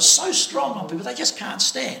presence of God is so strong on people, they just can't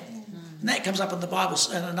stand. And that comes up in the Bible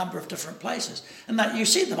in a number of different places. And you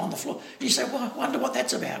see them on the floor. And you say, well, I wonder what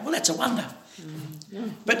that's about. Well, that's a wonder.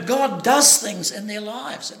 But God does things in their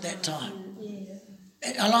lives at that time.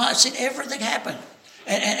 And I've seen everything happen.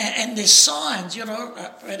 And there's signs,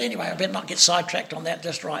 But anyway, I better not get sidetracked on that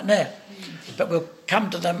just right now. But we'll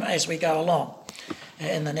come to them as we go along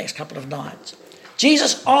in the next couple of nights.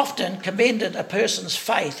 Jesus often commended a person's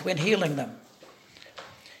faith when healing them.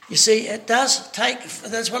 You see, it does take,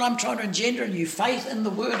 that's what I'm trying to engender in you, faith in the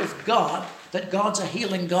word of God, that God's a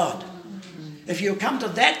healing God. If you come to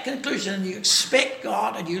that conclusion and you expect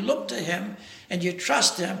God and you look to him and you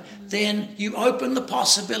trust him, then you open the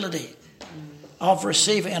possibility of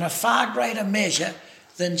receiving in a far greater measure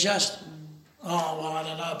than just, I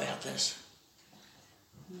don't know about this.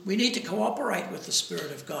 We need to cooperate with the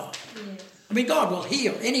Spirit of God. I mean, God will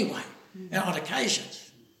heal anyway, on occasions.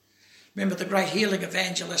 Remember the great healing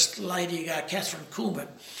evangelist lady, Catherine Kuhlman,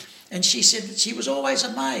 and she said that she was always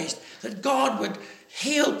amazed that God would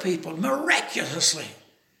heal people miraculously,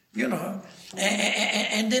 and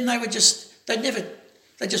then they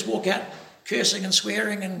just walk out cursing and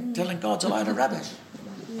swearing and telling God's a load of rubbish.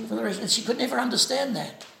 And she could never understand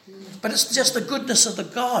that. But it's just the goodness of the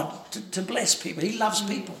God to bless people. He loves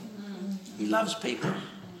people. He loves people.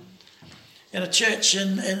 In a church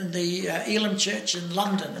in the Elim Church in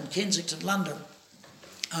London, in Kensington, London,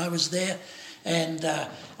 I was there, and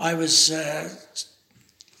I was the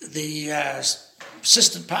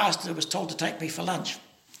assistant pastor was told to take me for lunch.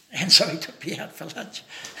 And so he took me out for lunch.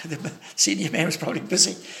 The senior man was probably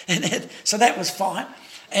busy. So that was fine.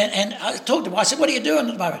 And I talked to him. I said, what are you doing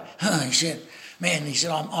at the moment? He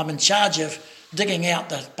said, I'm in charge of digging out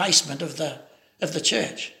the basement of the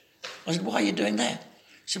church. I said, why are you doing that?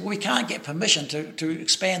 He said, well, we can't get permission to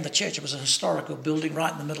expand the church. It was a historical building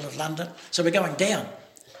right in the middle of London. So we're going down.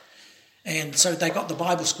 And so they got the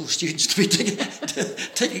Bible school students to be digging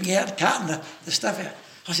out, carting the stuff out.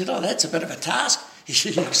 I said, that's a bit of a task. He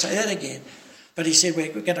said, you say that again. But he said,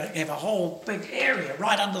 we're going to have a whole big area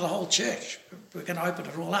right under the whole church. We're going to open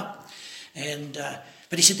it all up. And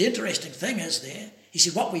but he said, the interesting thing is there, he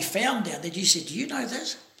said, what we found down there, he said, do you know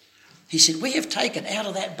this? He said, we have taken out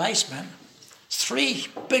of that basement 3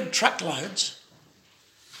 big truckloads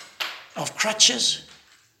of crutches,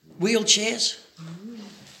 wheelchairs,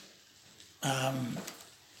 and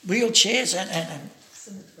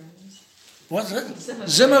what's it?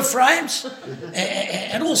 Zimmer frames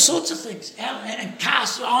and all sorts of things, and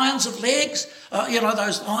cast irons of legs,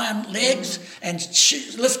 those iron legs and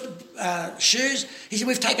lift shoes. He said,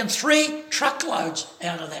 we've taken 3 truckloads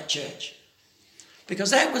out of that church.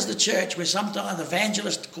 Because that was the church where sometimes the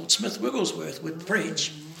evangelist called Smith Wigglesworth would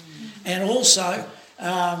preach. And also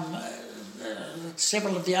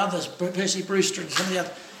several of the others, Percy Brewster and some of the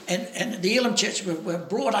others. And the Elim Church were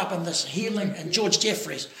brought up in this healing, and George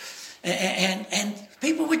Jeffreys. And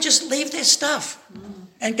people would just leave their stuff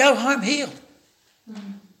and go home healed.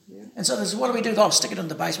 And so they said, what do we do? Stick it in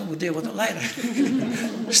the basement, we'll deal with it later.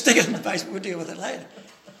 Stick it in the basement, we'll deal with it later.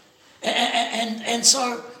 And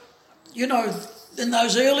so, in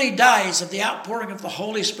those early days of the outpouring of the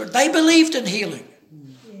Holy Spirit, they believed in healing.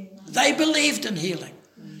 They believed in healing.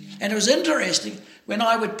 And it was interesting, when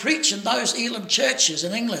I would preach in those Elim churches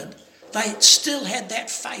in England, they still had that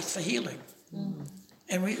faith for healing.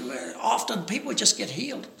 And often people would just get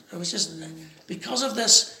healed. It was just because of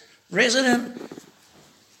this resident,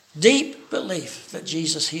 deep belief that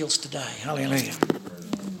Jesus heals today. Hallelujah.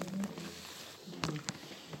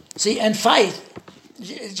 See, and faith,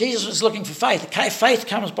 Jesus was looking for faith. Faith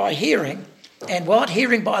comes by hearing, And what?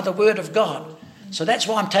 Hearing by the word of God. So that's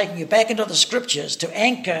why I'm taking you back into the scriptures to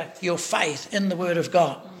anchor your faith in the word of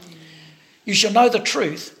God. You shall know the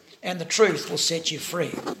truth, and the truth will set you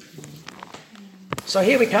free. So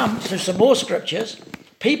here we come to some more scriptures.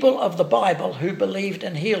 People of the Bible who believed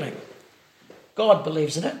in healing. God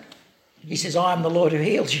believes in it. He says, I am the Lord who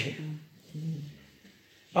heals you.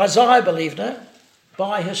 Isaiah believed in it.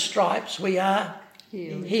 By his stripes we are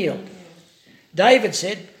healed. David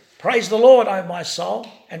said, praise the Lord, O my soul.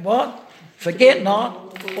 And what? Forget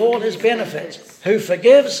not all his benefits. Who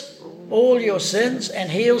forgives all your sins and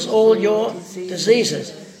heals all your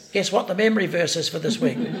diseases. Guess what the memory verse is for this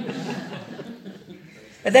week?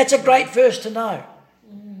 And that's a great verse to know.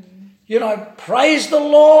 You know, praise the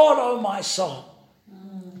Lord, O my soul.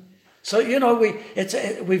 So, you know,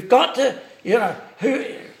 we've got to, you know,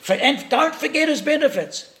 and don't forget his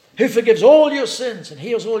benefits. Who forgives all your sins and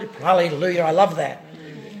heals all your... Hallelujah, I love that.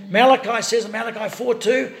 Malachi says in Malachi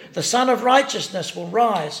 4:2, the Son of Righteousness will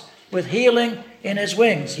rise with healing in his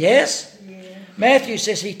wings. Yes? Matthew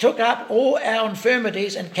says he took up all our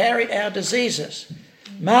infirmities and carried our diseases.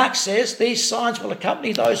 Mark says these signs will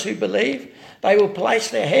accompany those who believe. They will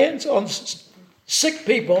place their hands on sick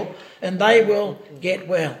people and they will get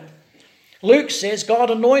well. Luke says God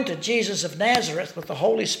anointed Jesus of Nazareth with the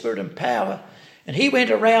Holy Spirit and power, and he went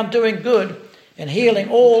around doing good and healing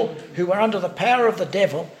all who were under the power of the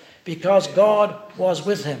devil because God was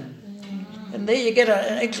with him. And there you get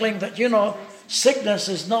an inkling that, you know, sickness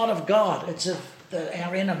is not of God. It's of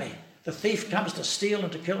our enemy. The thief comes to steal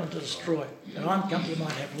and to kill and to destroy. And I'm come you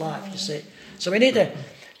might have life, you see. So we need to...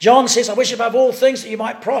 John says, I wish above all things that you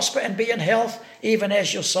might prosper and be in health, even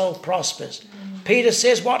as your soul prospers. Peter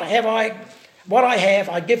says, what I have,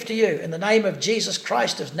 I give to you. In the name of Jesus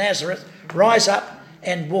Christ of Nazareth, rise up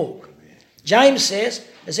and walk. James says,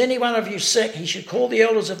 is any one of you sick? He should call the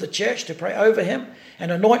elders of the church to pray over him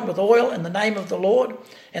and anoint with oil in the name of the Lord.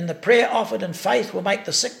 And the prayer offered in faith will make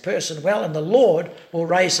the sick person well, and the Lord will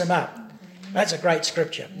raise him up. That's a great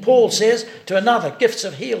scripture. Paul says to another, gifts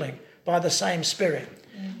of healing by the same Spirit.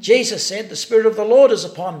 Jesus said, the Spirit of the Lord is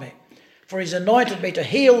upon me, for he's anointed me to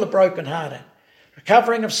heal the brokenhearted,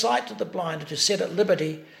 recovering of sight to the blind, and to set at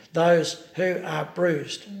liberty those who are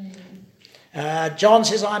bruised. John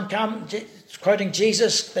says, I'm come, quoting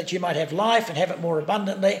Jesus, that you might have life and have it more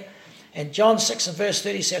abundantly. And John 6 and verse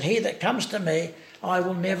 30 said, he that comes to me, I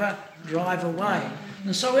will never drive away.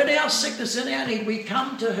 And so in our sickness, in our need, we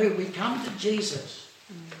come to who? We come to Jesus.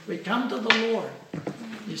 We come to the Lord.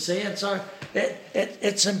 You see, and so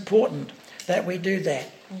it's important that we do that.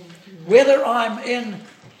 Whether I'm in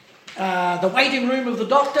the waiting room of the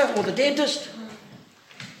doctor or the dentist,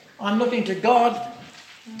 I'm looking to God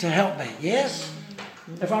to help me. Yes?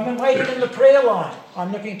 If I'm waiting in the prayer line,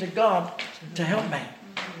 I'm looking to God to help me.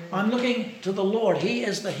 I'm looking to the Lord. He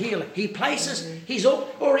is the healer. He's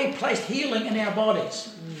already placed healing in our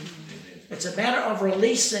bodies. It's a matter of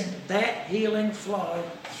releasing that healing flow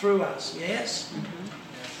through us. Yes?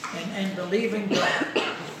 And believing God.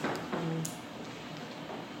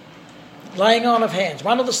 Laying on of hands.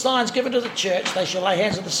 One of the signs given to the church, they shall lay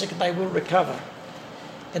hands on the sick and they will recover.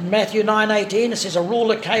 In Matthew 9:18 it says, a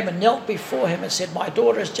ruler came and knelt before him and said, my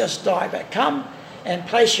daughter has just died, but come and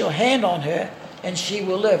place your hand on her and she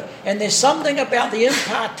will live. And there's something about the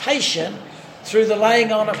impartation through the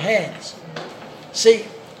laying on of hands. See,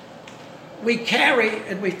 we carry,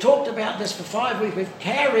 and we've talked about this for 5 weeks, we've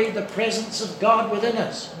carried the presence of God within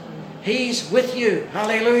us. He's with you.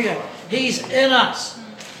 Hallelujah. He's in us.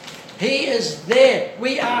 He is there.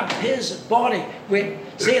 We are his body.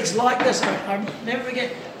 See, it's like this. I never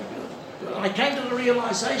forget, I came to the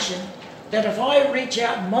realization that if I reach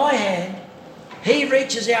out my hand, he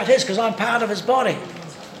reaches out his, because I'm part of his body.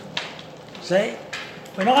 See?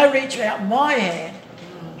 When I reach out my hand,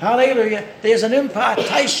 hallelujah, there's an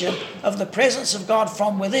impartation of the presence of God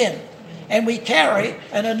from within. And we carry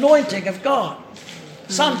an anointing of God.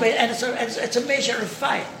 And it's a measure of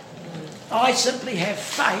faith. I simply have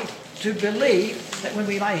faith to believe that when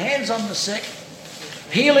we lay hands on the sick,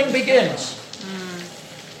 healing begins.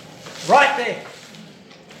 Right there.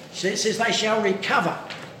 It says they shall recover.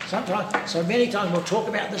 So many times, we'll talk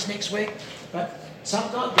about this next week, but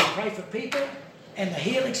sometimes we pray for people and the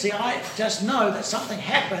healing. See, I just know that something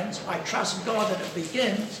happens. I trust God that it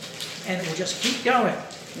begins and it will just keep going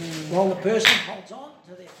while the person holds on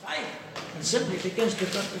to their faith and simply begins to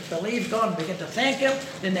believe God and begin to thank him.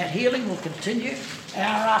 Then that healing will continue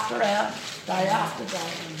hour after hour, day after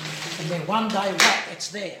day. And then one day, it's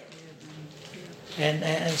there.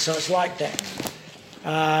 And so it's like that.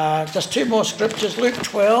 Just 2 more scriptures. Luke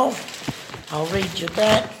 12. I'll read you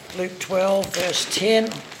that. Luke 12, verse 10.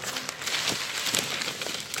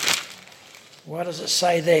 What does it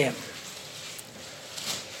say there?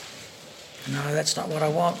 No, that's not what I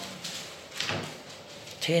want.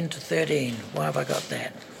 10 to 13. Why have I got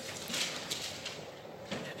that?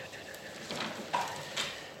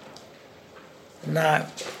 No.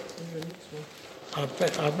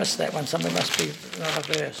 I missed that one. Something must be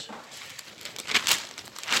another verse.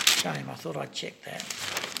 Shame, I thought I'd check that.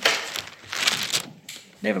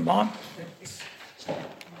 Never mind.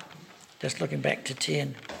 Just looking back to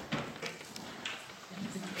 10.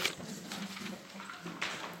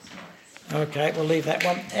 Okay, we'll leave that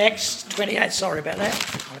one. Acts 28, sorry about that.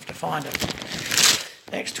 I'll have to find it.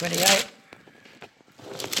 Acts 28,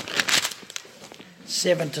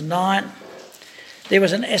 7 to 9. There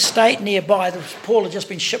was an estate nearby. Paul had just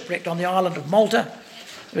been shipwrecked on the island of Malta.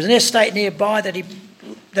 There was an estate nearby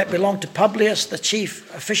that belonged to Publius, the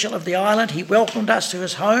chief official of the island. He welcomed us to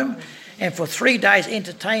his home and for 3 days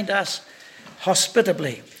entertained us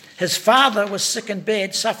hospitably. His father was sick in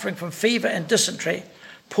bed, suffering from fever and dysentery.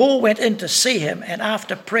 Paul went in to see him and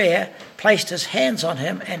after prayer placed his hands on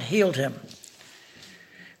him and healed him.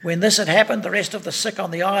 When this had happened, the rest of the sick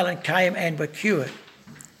on the island came and were cured.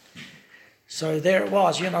 So there it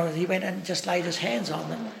was, he went and just laid his hands on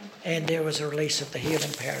them and there was a release of the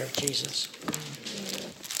healing power of Jesus.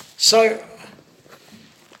 So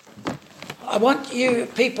I want you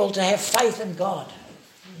people to have faith in God.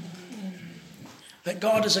 That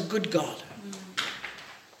God is a good God.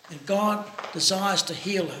 And God desires to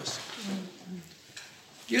heal us.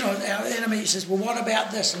 Our enemy says, well, what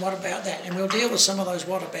about this and what about that? And we'll deal with some of those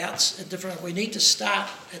what abouts at different. We need to start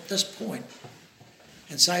at this point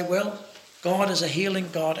and say, well, God is a healing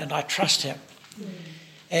God and I trust him.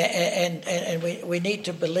 And we need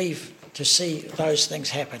to believe to see those things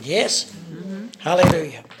happen. Yes? Mm-hmm.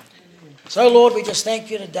 Hallelujah. So, Lord, we just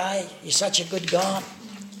thank you today. You're such a good God.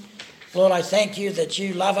 Lord, I thank you that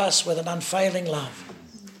you love us with an unfailing love.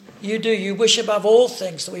 You do. You wish above all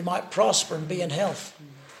things that we might prosper and be in health,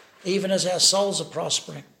 even as our souls are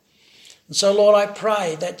prospering. And so, Lord, I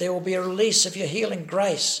pray that there will be a release of your healing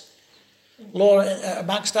grace, Lord,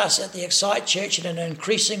 amongst us at the Excite Church in an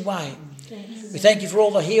increasing way. We thank you for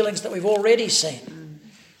all the healings that we've already seen.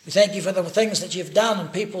 We thank you for the things that you've done in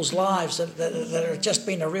people's lives that have just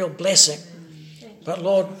been a real blessing. But,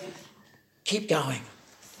 Lord, keep going.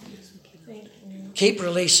 Keep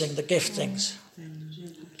releasing the giftings.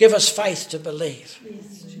 Give us faith to believe.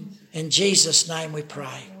 In Jesus' name we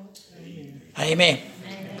pray. Amen.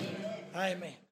 Amen.